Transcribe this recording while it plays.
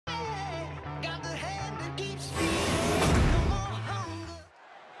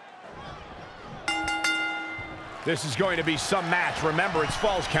This is going to be some match. Remember, it's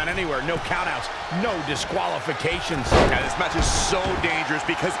Falls Count Anywhere. No countouts, no disqualifications. Now, this match is so dangerous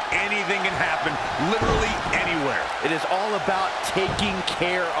because anything can happen literally anywhere. It is all about taking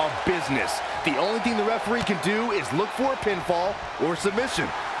care of business. The only thing the referee can do is look for a pinfall or submission.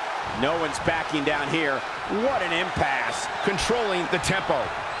 No one's backing down here. What an impasse. Controlling the tempo.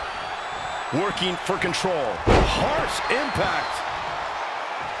 Working for control. Harsh impact.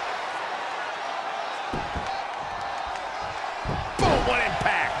 Boom, what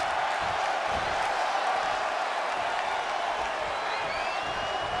impact.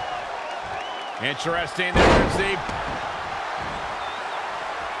 Interesting. There's the...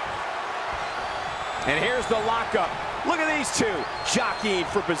 And here's the lockup. Look at these two jockeying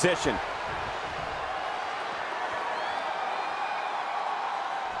for position.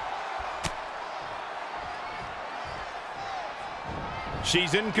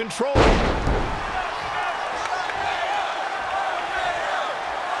 She's in control.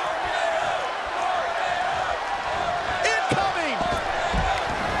 Incoming!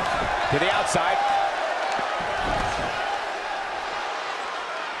 To the outside.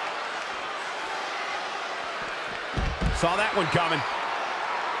 Saw that one coming.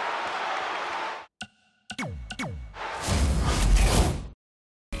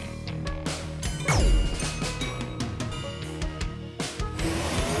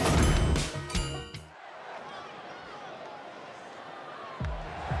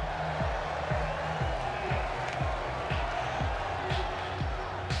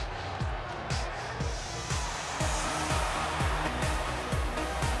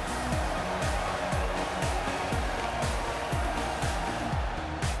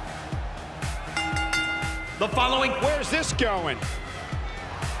 The following... Where's this going?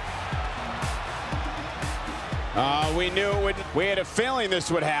 We knew it would. We had a feeling this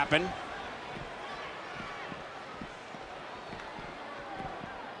would happen.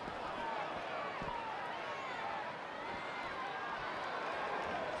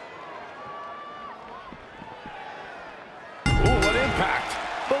 Ooh, what impact.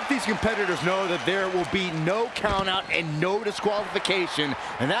 Both these competitors know that there will be no countout and no disqualification,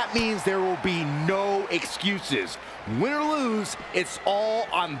 and that means there will be no excuses. Win or lose, it's all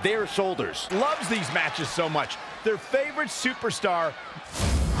on their shoulders. Loves these matches so much. Their favorite superstar.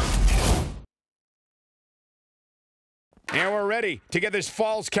 And we're ready to get this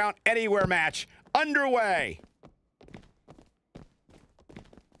Falls Count Anywhere match underway.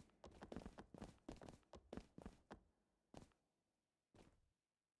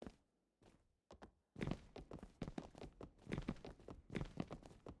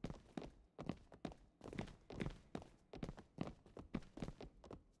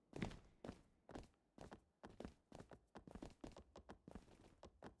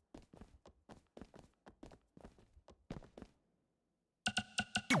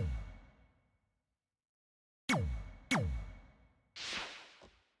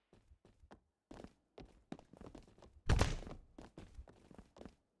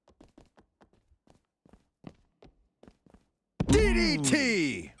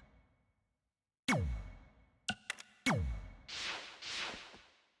 DDT!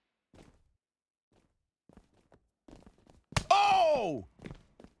 Oh!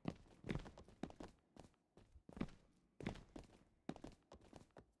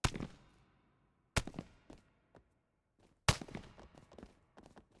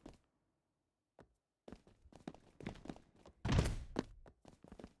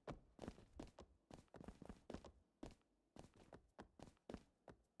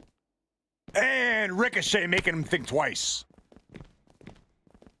 And Ricochet making him think twice.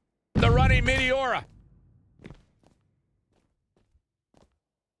 The running meteoric.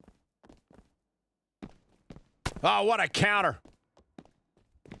 Oh, what a counter.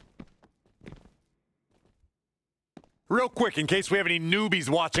 Real quick, in case we have any newbies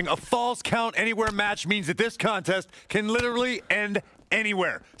watching, a Falls Count Anywhere match means that this contest can literally end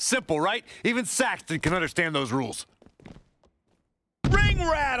anywhere. Simple, right? Even Saxton can understand those rules. Ring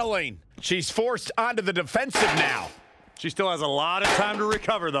rattling. She's forced onto the defensive now. She still has a lot of time to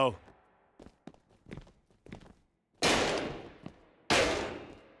recover, though.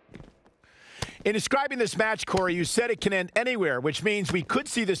 In describing this match, Corey, you said it can end anywhere, which means we could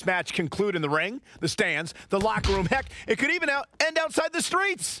see this match conclude in the ring, the stands, the locker room. Heck, it could even end outside the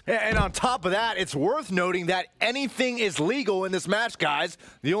streets. And on top of that, it's worth noting that anything is legal in this match, guys.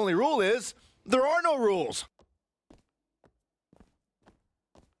 The only rule is there are no rules.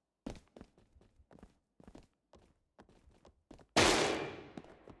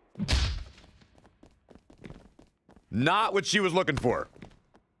 Not what she was looking for.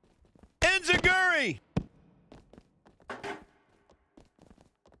 Enziguri!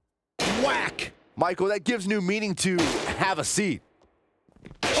 Whack! Michael, that gives new meaning to have a seat.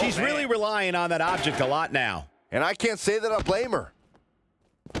 She's really relying on that object a lot now. And I can't say that I blame her.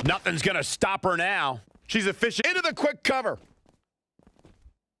 Nothing's gonna stop her now. She's efficient. Into the quick cover.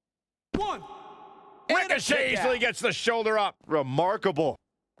 One. Ricochet easily gets the shoulder up. Remarkable.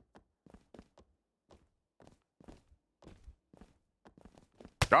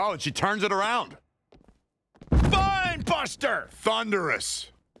 Oh, and she turns it around. Fine buster.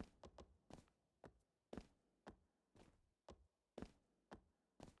 Thunderous.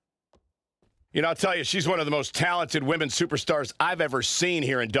 You know, I'll tell you, she's one of the most talented women superstars I've ever seen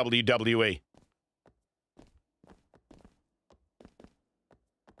here in WWE.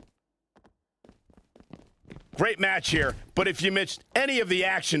 Great match here, but if you missed any of the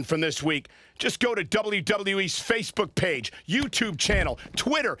action from this week, just go to WWE's Facebook page, YouTube channel,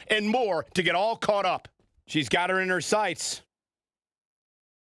 Twitter, and more to get all caught up. She's got her in her sights.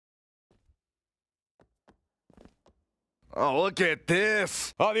 Oh, look at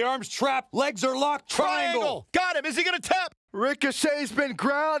this. Oh, the arm's trapped. Legs are locked. Triangle. Got him. Is he going to tap? Ricochet's been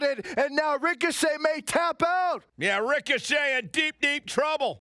grounded, and now Ricochet may tap out. Yeah, Ricochet in deep, deep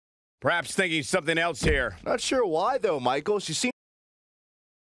trouble. Perhaps thinking something else here. Not sure why, though, Michael. She seems...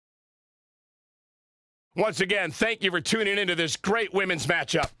 Once again, thank you for tuning into this great women's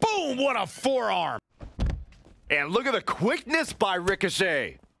matchup. Boom, what a forearm. And look at the quickness by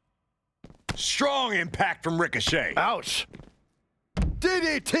Ricochet. Strong impact from Ricochet. Ouch.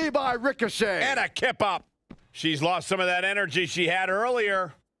 DDT by Ricochet. And a kip up. She's lost some of that energy she had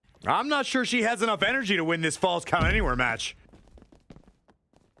earlier. I'm not sure she has enough energy to win this Falls Count Anywhere match.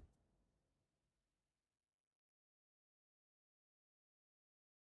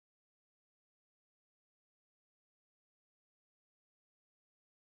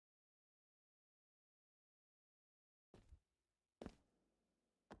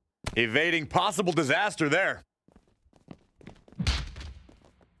 Evading possible disaster there.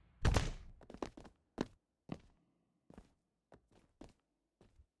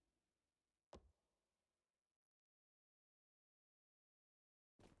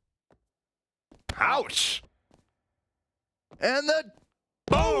 Ouch. And the...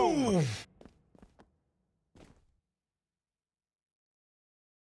 Boom!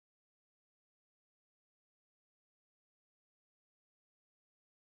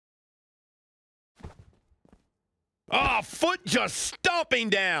 Oh, foot just stomping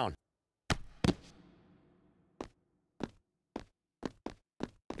down.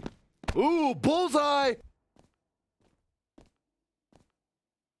 Ooh, bullseye.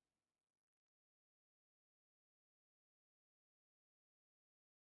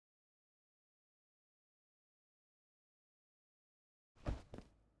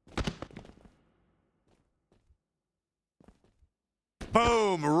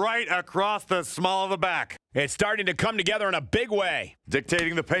 Boom, right across the small of the back. It's starting to come together in a big way.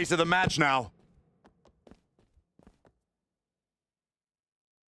 Dictating the pace of the match now.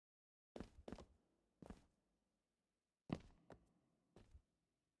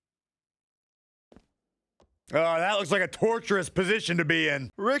 Oh, that looks like a torturous position to be in.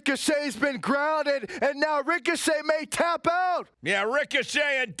 Ricochet's been grounded, and now Ricochet may tap out. Yeah,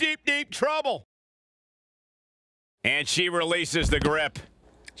 Ricochet in deep, deep trouble. And she releases the grip.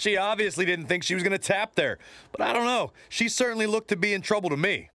 She obviously didn't think she was going to tap there, but I don't know. She certainly looked to be in trouble to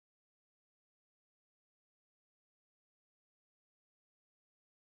me.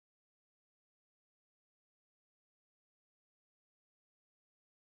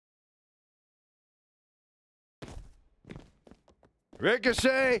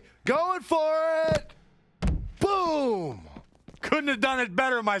 Ricochet going for it. Boom. Couldn't have done it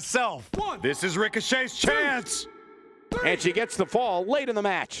better myself. This is Ricochet's chance. And she gets the fall late in the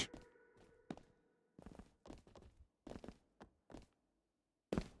match.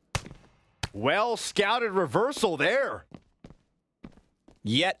 Well scouted reversal there.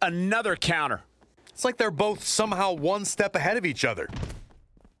 Yet another counter. It's like they're both somehow one step ahead of each other.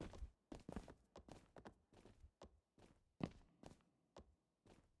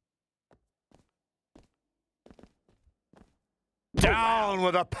 Down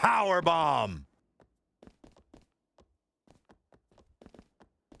with a power bomb.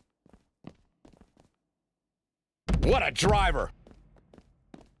 What a driver.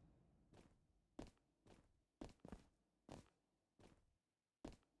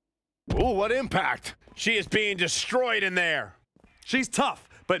 Ooh, what impact. She is being destroyed in there. She's tough,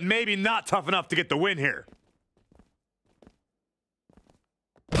 but maybe not tough enough to get the win here.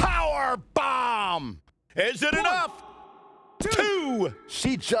 Power bomb. Is it enough? Two.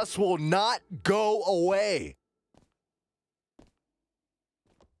 She just will not go away.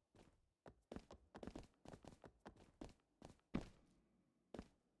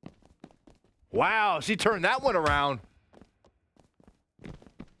 Wow, she turned that one around.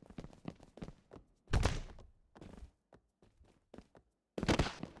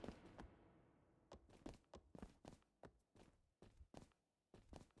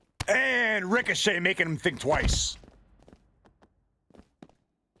 And Ricochet making him think twice.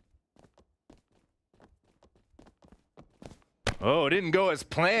 Oh, it didn't go as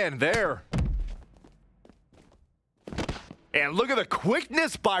planned there. And look at the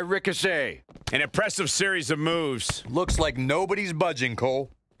quickness by Ricochet. An impressive series of moves. Looks like nobody's budging, Cole.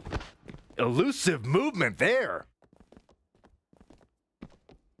 Elusive movement there.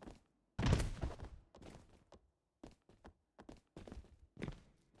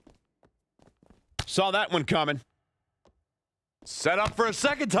 Saw that one coming. Set up for a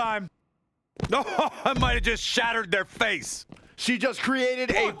second time. Oh, I might have just shattered their face. She just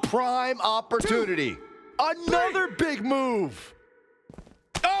created a prime opportunity. Another big move.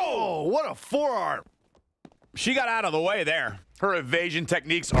 Oh, what a forearm. She got out of the way there. Her evasion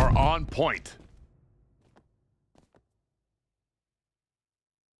techniques are on point.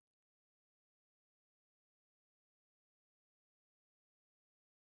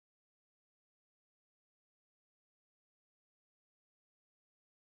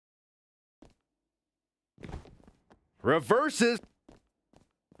 Reverses.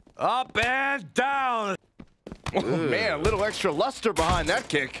 Up and down. Oh, man, a little extra luster behind that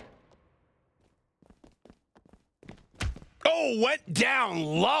kick. Oh, went down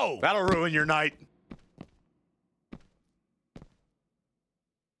low. That'll ruin your night.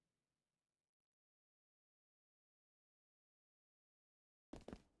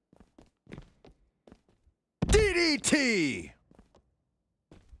 DDT.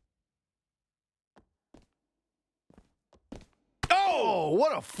 Oh,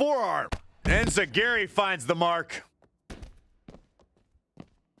 what a forearm. And Zagari finds the mark.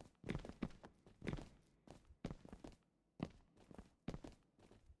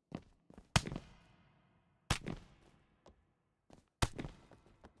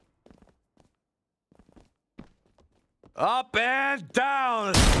 Up and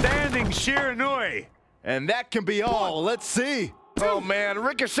down, standing Shiranui. And that can be all. Let's see. Oh, man,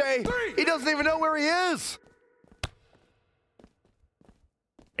 Ricochet, he doesn't even know where he is.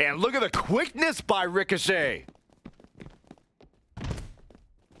 And look at the quickness by Ricochet.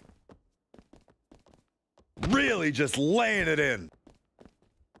 Really just laying it in.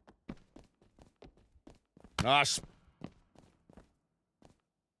 Us.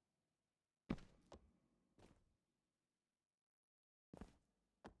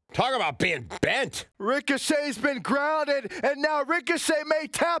 Talk about being bent. Ricochet's been grounded, and now Ricochet may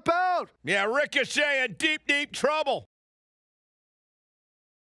tap out. Yeah, Ricochet in deep, deep trouble.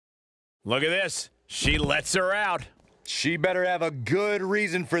 Look at this. She lets her out. She better have a good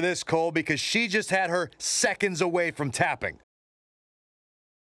reason for this, Cole, because she just had her seconds away from tapping.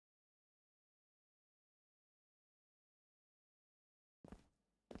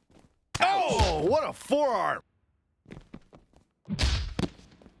 Oh, what a forearm.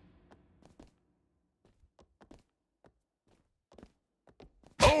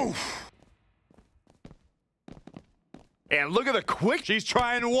 Oh. And look at the quick. She's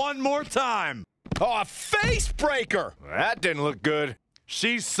trying one more time. Oh, a face breaker. That didn't look good.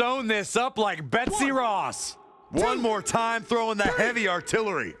 She's sewn this up like Betsy Ross. One more time throwing the heavy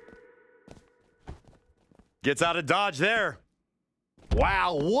artillery. Gets out of dodge there.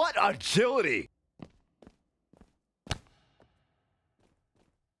 Wow, what agility.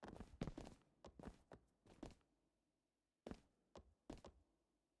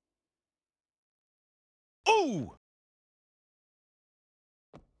 Ooh.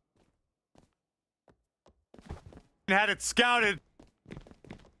 Had it scouted.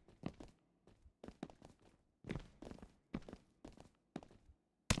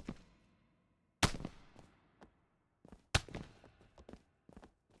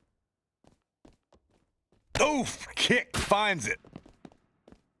 Oof, kick finds it.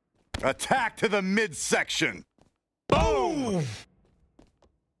 Attack to the midsection. Boom!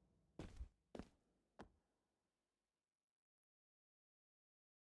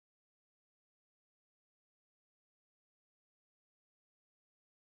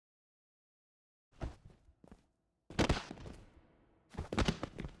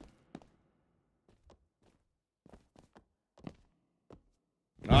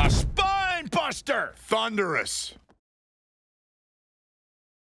 A spine buster. Thunderous.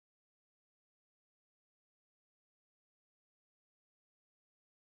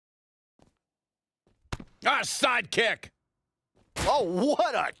 Ah, side kick. Oh,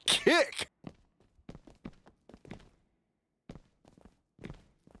 what a kick!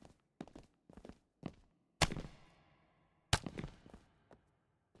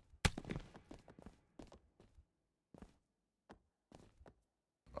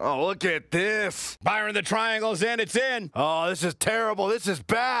 Oh, look at this. Byron, the triangle's in. It's in. Oh, this is terrible. This is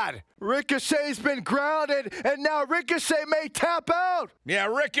bad. Ricochet's been grounded, and now Ricochet may tap out. Yeah,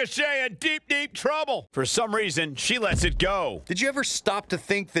 Ricochet in deep, deep trouble. For some reason, she lets it go. Did you ever stop to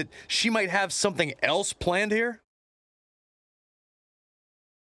think that she might have something else planned here?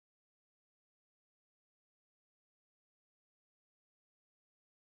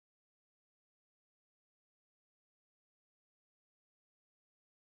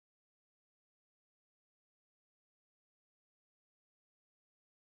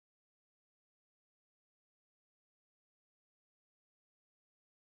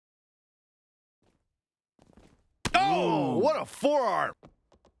 Oh, what a forearm.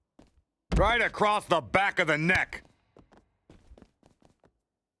 Right across the back of the neck.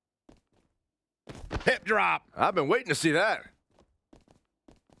 Hip drop. I've been waiting to see that.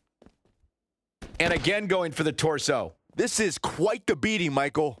 And again going for the torso. This is quite the beating,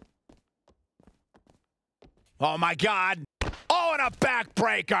 Michael. Oh, my God. Oh, and a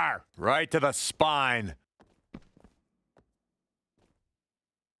backbreaker. Right to the spine.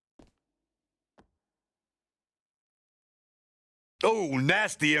 Oh,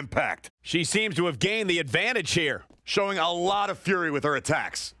 nasty impact. She seems to have gained the advantage here. Showing a lot of fury with her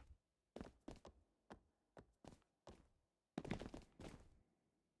attacks.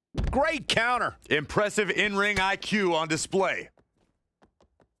 Great counter. Impressive in-ring IQ on display.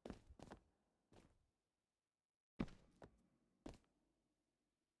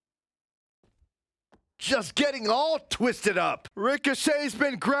 Just getting all twisted up. Ricochet's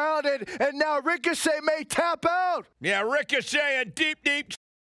been grounded, and now Ricochet may tap out. Yeah, Ricochet in deep, deep.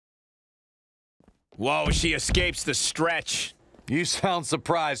 Whoa, she escapes the stretch. You sound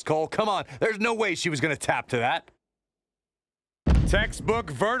surprised, Cole. Come on, there's no way she was going to tap to that.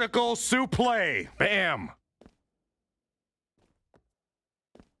 Textbook vertical suplex. Bam.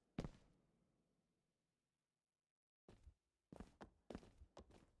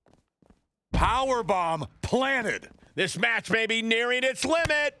 Powerbomb planted. This match may be nearing its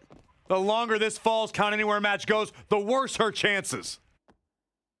limit. The longer this Falls Count Anywhere match goes, the worse her chances.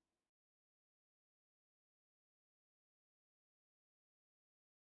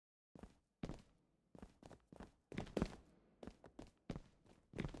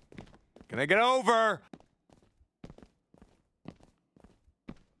 Can I get over?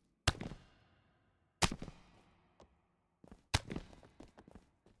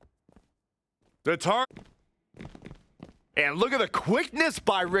 The target. And look at the quickness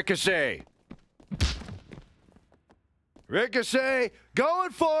by Ricochet. Ricochet going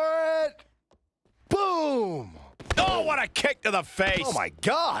for it. Boom. Oh, what a kick to the face. Oh, my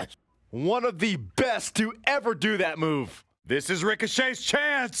God. One of the best to ever do that move. This is Ricochet's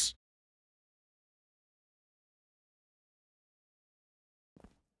chance.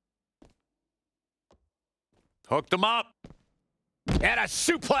 Hooked him up. And a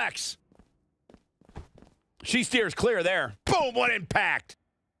suplex. She steers clear there. Boom, what impact.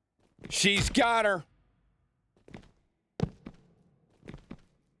 She's got her.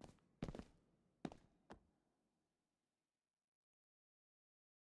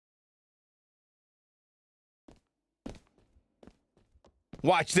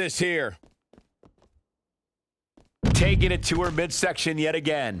 Watch this here. Taking it to her midsection yet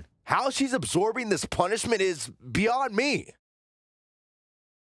again. How she's absorbing this punishment is beyond me.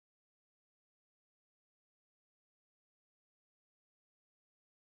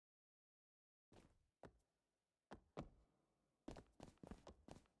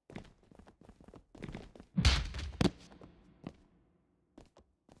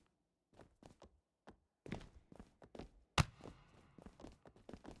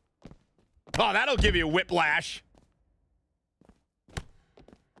 Oh, that'll give you whiplash.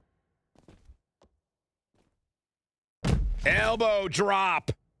 Elbow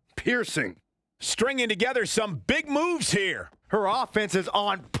drop. Piercing. Stringing together some big moves here. Her offense is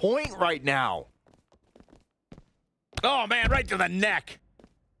on point right now. Oh, man, right to the neck.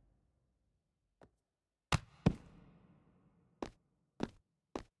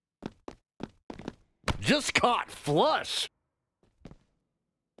 Just caught flush.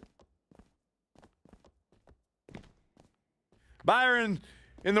 Byron,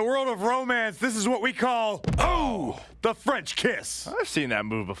 in the world of romance, this is what we call, the French kiss. I've seen that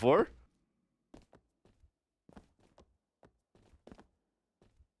move before.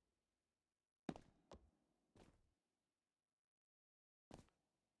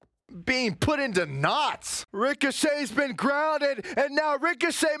 being put into knots. Ricochet's been grounded, and now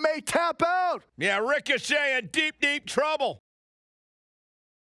Ricochet may tap out. Yeah, Ricochet in deep, deep trouble.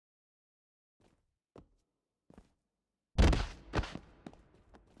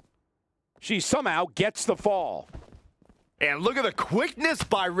 She somehow gets the fall. And look at the quickness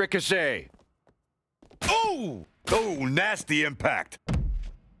by Ricochet. Oh! Oh, nasty impact.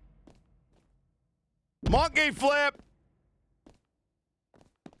 Monkey flip.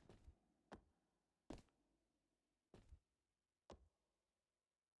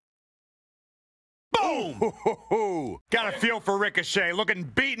 Boom! Got a feel for Ricochet, looking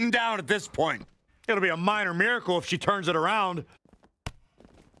beaten down at this point. It'll be a minor miracle if she turns it around.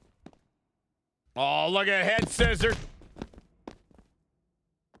 Oh, look at head scissors.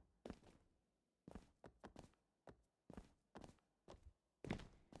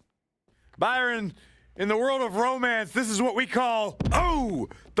 Byron, in the world of romance, this is what we call, oh,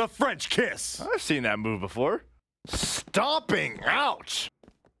 the French kiss. I've seen that move before. Stomping, ouch.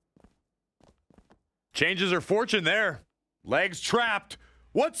 Changes her fortune there. Legs trapped.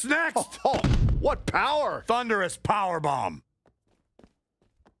 What's next? Oh, what power. Thunderous powerbomb.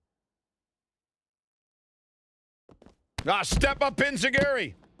 Ah, step up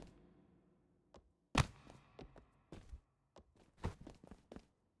Enziguri.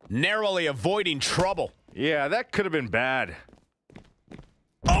 Narrowly avoiding trouble. Yeah, that could have been bad.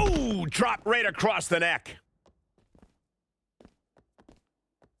 Oh, drop right across the neck.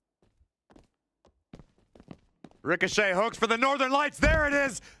 Ricochet hooks for the Northern Lights. There it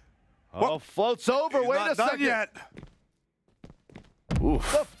is. Oh, floats over. He's Wait not a done second. yet.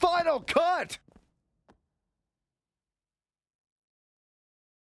 Oof. The final cut.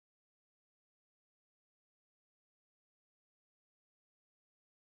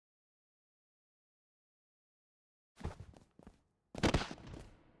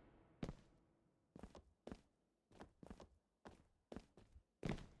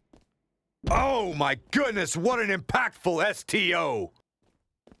 Oh my goodness, what an impactful STO.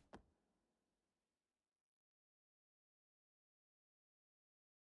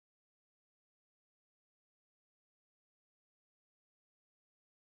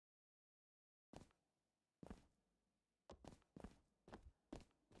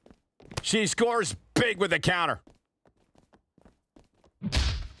 She scores big with the counter.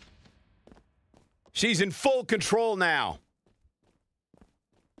 She's in full control now.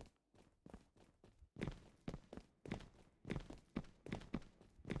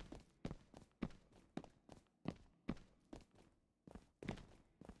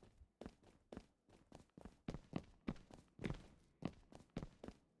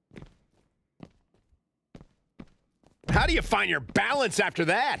 How do you find your balance after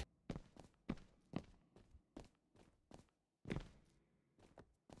that?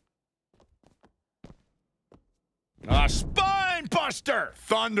 A spine buster!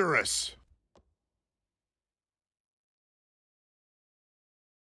 Thunderous.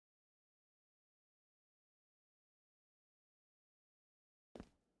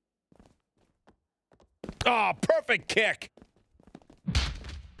 Oh, perfect kick.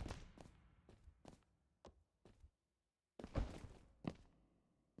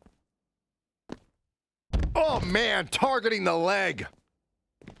 Oh, man, targeting the leg.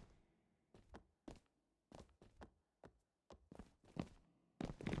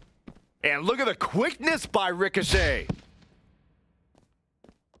 And look at the quickness by Ricochet.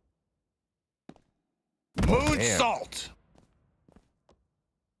 Moonsault.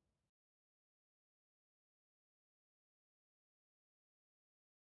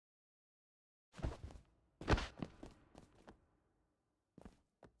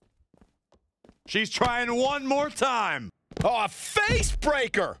 She's trying one more time. Oh, a face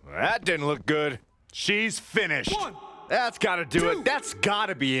breaker. That didn't look good. She's finished. That's got to do it. That's got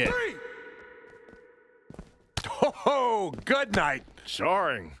to be it. Oh, good night.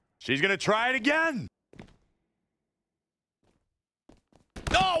 Jarring. She's going to try it again.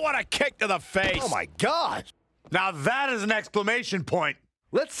 Oh, what a kick to the face. Oh, my God. Now that is an exclamation point.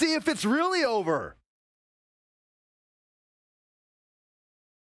 Let's see if it's really over.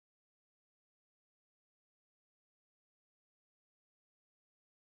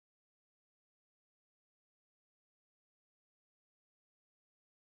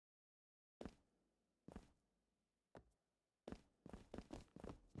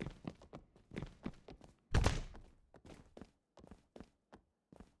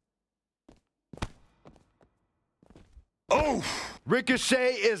 Oh,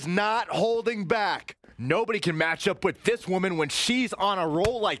 Ricochet is not holding back. Nobody can match up with this woman when she's on a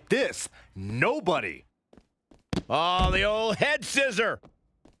roll like this. Nobody. Oh, the old head scissor.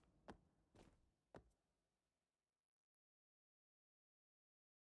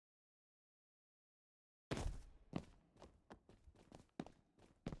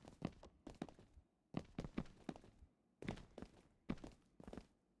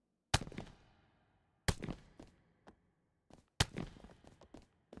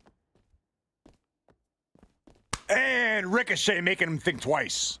 And Ricochet making him think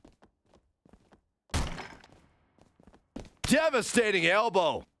twice. Devastating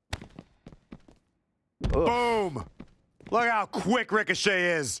elbow. Ugh. Boom. Look how quick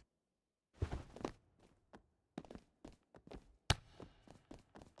Ricochet is.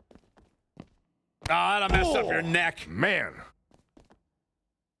 Oh, that'll mess up your neck. Man.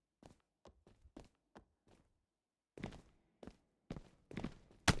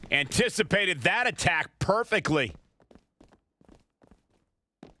 Anticipated that attack perfectly.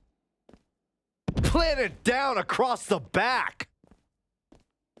 Planted down across the back.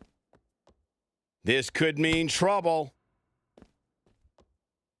 This could mean trouble.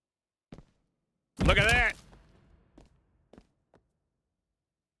 Look at that.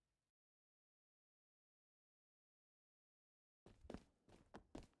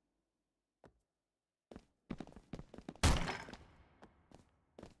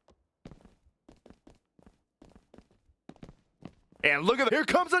 And look at that. Here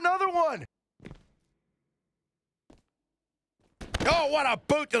comes another one. Oh, what a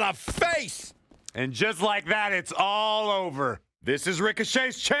boot to the face. And just like that, it's all over. This is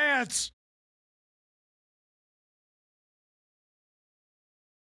Ricochet's chance.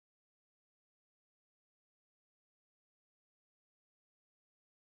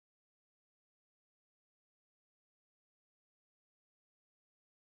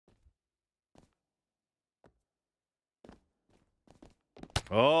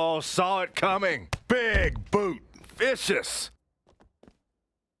 Oh, saw it coming. Big boot. Vicious.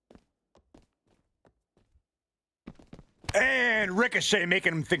 And Ricochet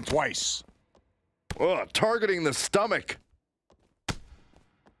making him think twice. Oh, targeting the stomach.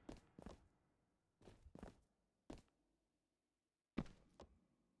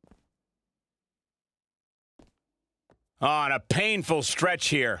 On a painful stretch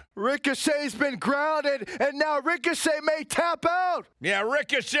here. Ricochet's been grounded, and now Ricochet may tap out. Yeah,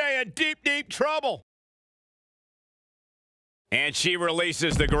 Ricochet in deep, deep trouble. And she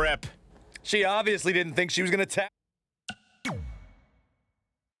releases the grip. She obviously didn't think she was going to tap.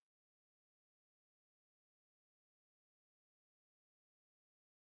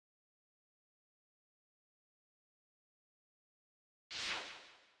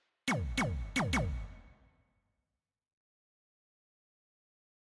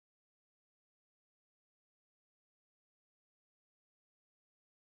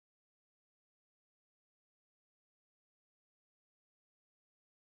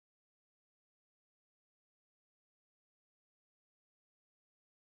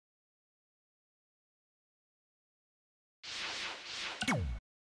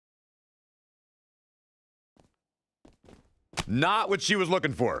 Not what she was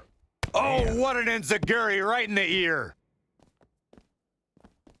looking for. Oh, what an enziguri right in the ear.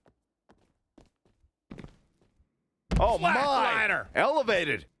 Oh, my. Flatliner.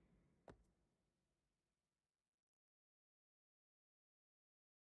 Elevated.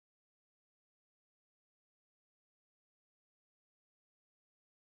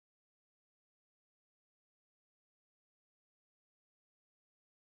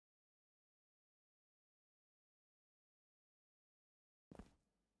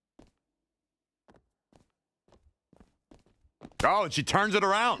 Oh, and she turns it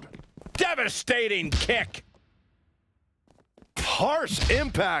around. Devastating kick. Harsh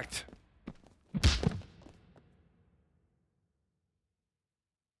impact.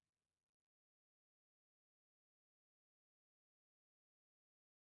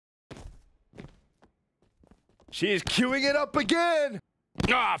 She's queuing it up again.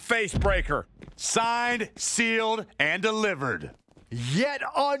 Ah, face breaker. Signed, sealed, and delivered. Yet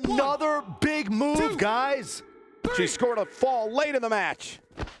another big move, guys. She scored a fall late in the match.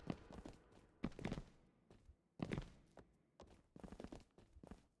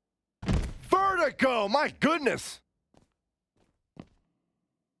 Vertigo, my goodness.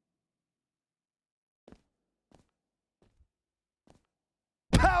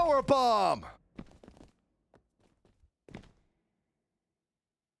 Power bomb.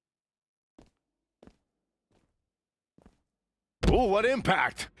 Ooh, what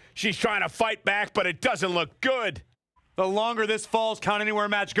impact. She's trying to fight back, but it doesn't look good. The longer this Falls Count Anywhere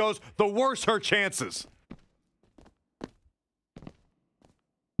match goes, the worse her chances.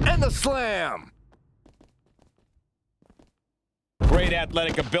 And the slam. Great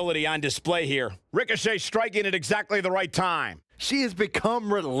athletic ability on display here. Ricochet striking at exactly the right time. She has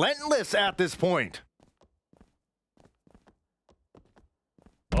become relentless at this point.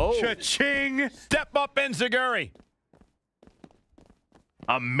 Oh. Cha-ching! Step up, enziguri.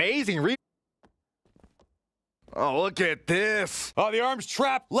 Amazing. Oh, look at this. Oh, the arm's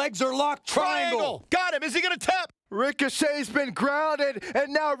trapped. Legs are locked. Triangle. Got him. Is he going to tap? Ricochet's been grounded,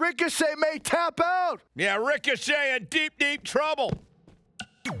 and now Ricochet may tap out. Yeah, Ricochet in deep, deep trouble.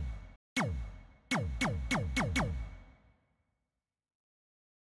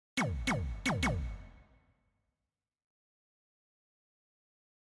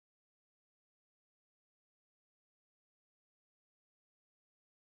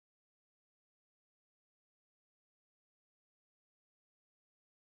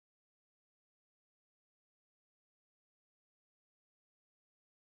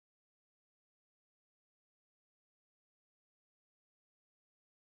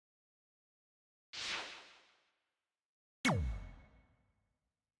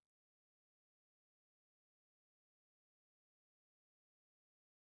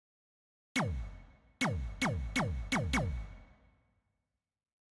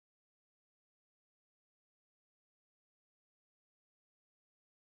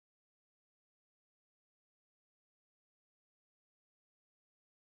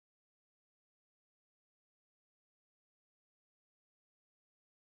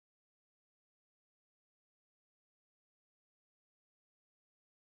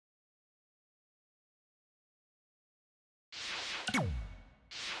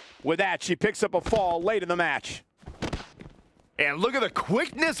 With that, she picks up a fall late in the match. And look at the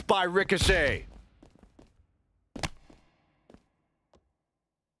quickness by Ricochet.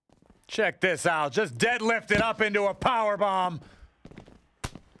 Check this out. Just deadlifted up into a powerbomb.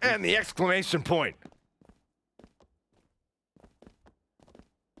 And the exclamation point.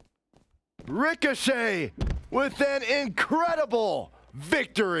 Ricochet with an incredible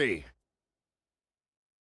victory.